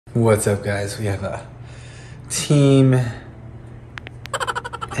What's up, guys? We have a team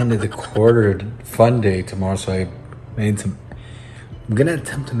end of the quarter fun day tomorrow, so I'm gonna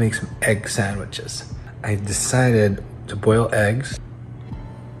attempt to make some egg sandwiches. I decided to boil eggs,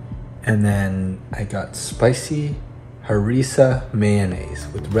 and then I got spicy harissa mayonnaise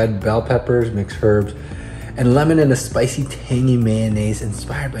with red bell peppers, mixed herbs, and lemon in a spicy tangy mayonnaise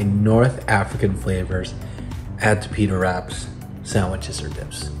inspired by North African flavors. Add to pita wraps, sandwiches, or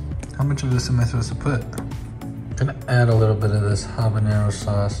dips. How much of this am I supposed to put? I'm gonna add a little bit of this habanero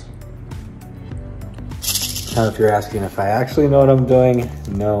sauce. Now, if you're asking if I actually know what I'm doing,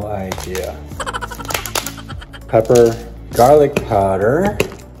 no idea. Pepper, garlic powder,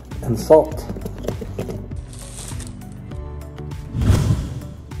 and salt.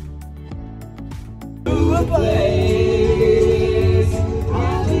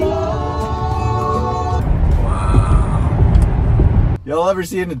 Y'all ever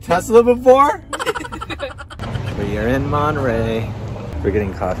seen a Tesla before? We are in Monterey. We're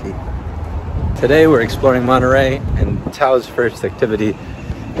getting coffee. Today we're exploring Monterey, and Tao's first activity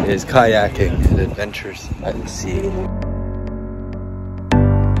is kayaking and adventures by the sea.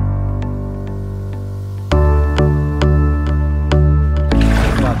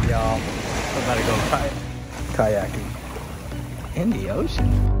 What's up, y'all? We're about to go kayaking in the ocean.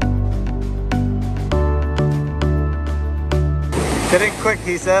 Get in quick,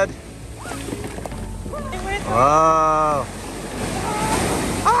 he said. Wow.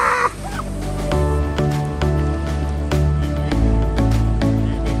 Ah!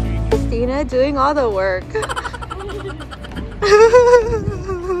 Christina doing all the work.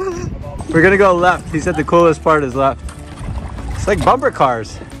 We're gonna go left. He said the coolest part is left. It's like bumper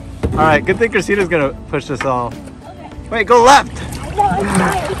cars. All right, good thing Christina's gonna push us all. Okay. Wait, go left.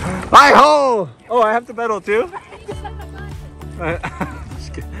 Hi-ho! Oh, I have to pedal too? I'm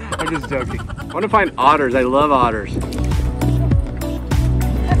just joking. I want to find otters. I love otters.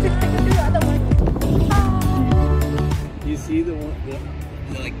 You see the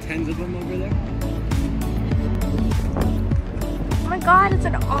like tens of them over there? Oh my god, it's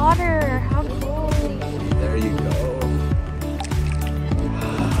an otter. How cool. There you go.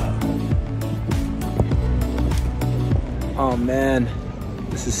 Oh man,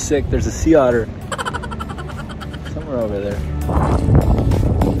 this is sick. There's a sea otter somewhere over there.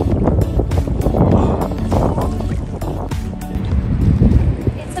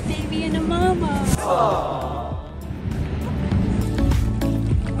 It's a baby and a mama. Oh.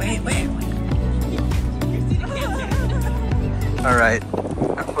 Wait. All right.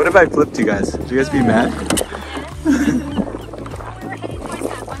 What if I flipped you guys? Would you guys be mad?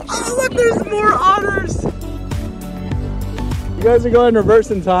 Oh, look, there's more otters. You guys are going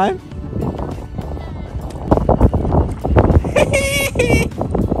reverse in time?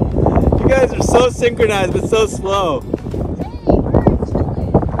 You guys are so synchronized but so slow.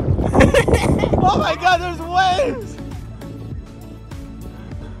 Oh my god, there's waves!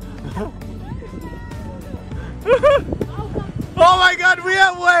 Oh my god, we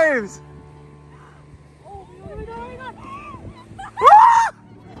have waves! Oh my god.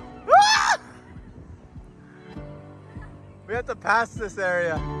 We have to pass this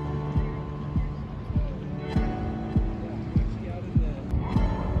area.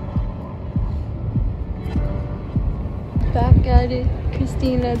 Back at it,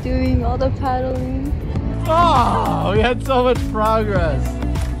 Christina doing all the paddling. Oh, we had so much progress.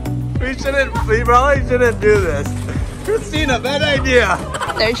 We probably shouldn't do this. Christina, bad idea.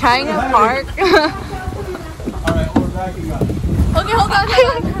 They're trying to park. Alright, we're backing up. Okay, hold on.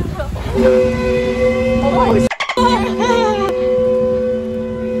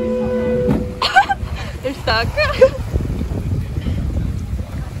 They're stuck.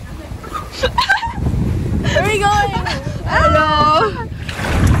 Where are we going? I don't know.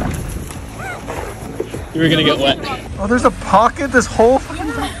 You were gonna get wet. Oh, there's a pocket this whole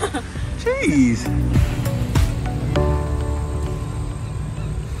fucking jeez.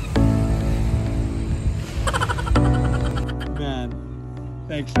 Man,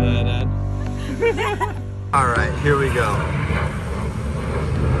 thanks for that, Ed. All right, here we go.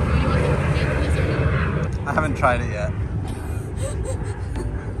 I haven't tried it yet.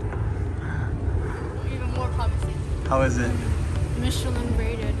 Even more promising. How is it? Michelin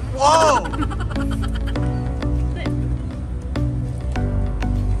rated. Whoa!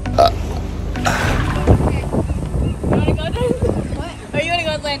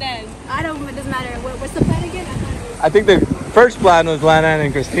 Land End. I don't. It doesn't matter. What's the plan again? I think the first plan was Lana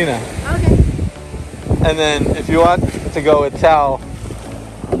and Christina. Okay. And then if you want to go with Tal,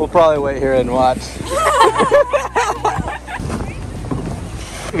 we'll probably wait here and watch.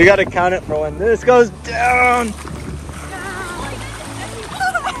 We gotta count it for when this goes down.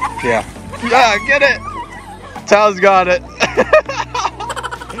 Yeah. Yeah, get it. Tal's got it.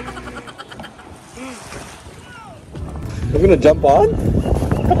 We're gonna jump on?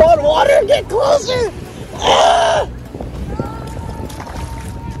 Come on, water, get closer. Ah!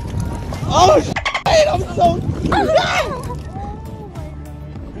 Oh, shit, I'm so.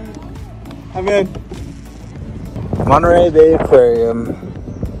 I'm in. Monterey Bay Aquarium.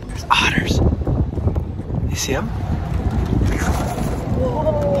 There's otters. You see them?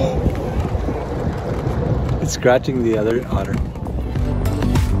 It's scratching the other otter.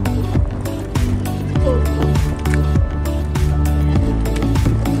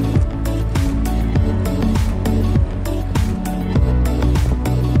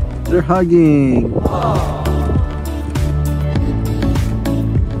 They're hugging.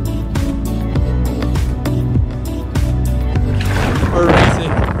 We're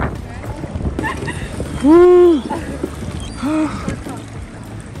racing.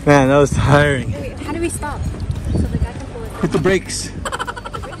 Man, that was tiring. Wait, how do we stop? So the guy can pull it. Hit the brakes.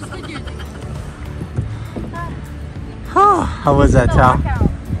 How was that, Tal?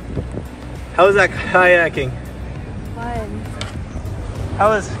 How was that kayaking? Fun. How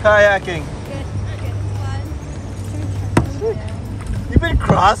was kayaking? Good. You've been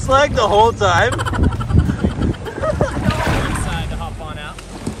cross-legged the whole time? Inside to hop on out.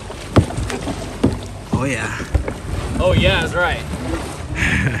 Oh yeah. Oh yeah, that's right.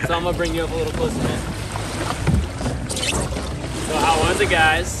 So I'm gonna bring you up a little closer, man. So how was it,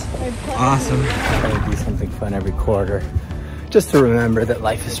 guys? Awesome. Try to do something fun every quarter. Just to remember that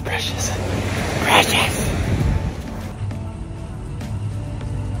life is precious. Precious!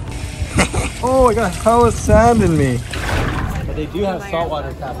 Oh, I got hella sand in me. But they do have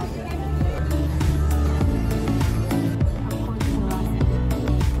saltwater tapping here.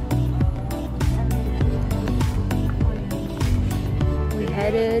 We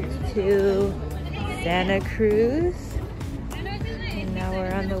headed to Santa Cruz, and now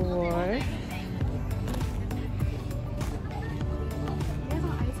we're on the wharf.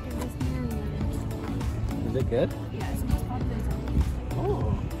 Is it good?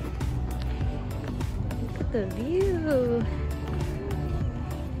 Oh. Look at the view.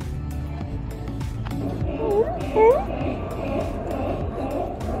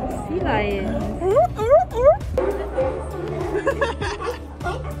 Sea lions.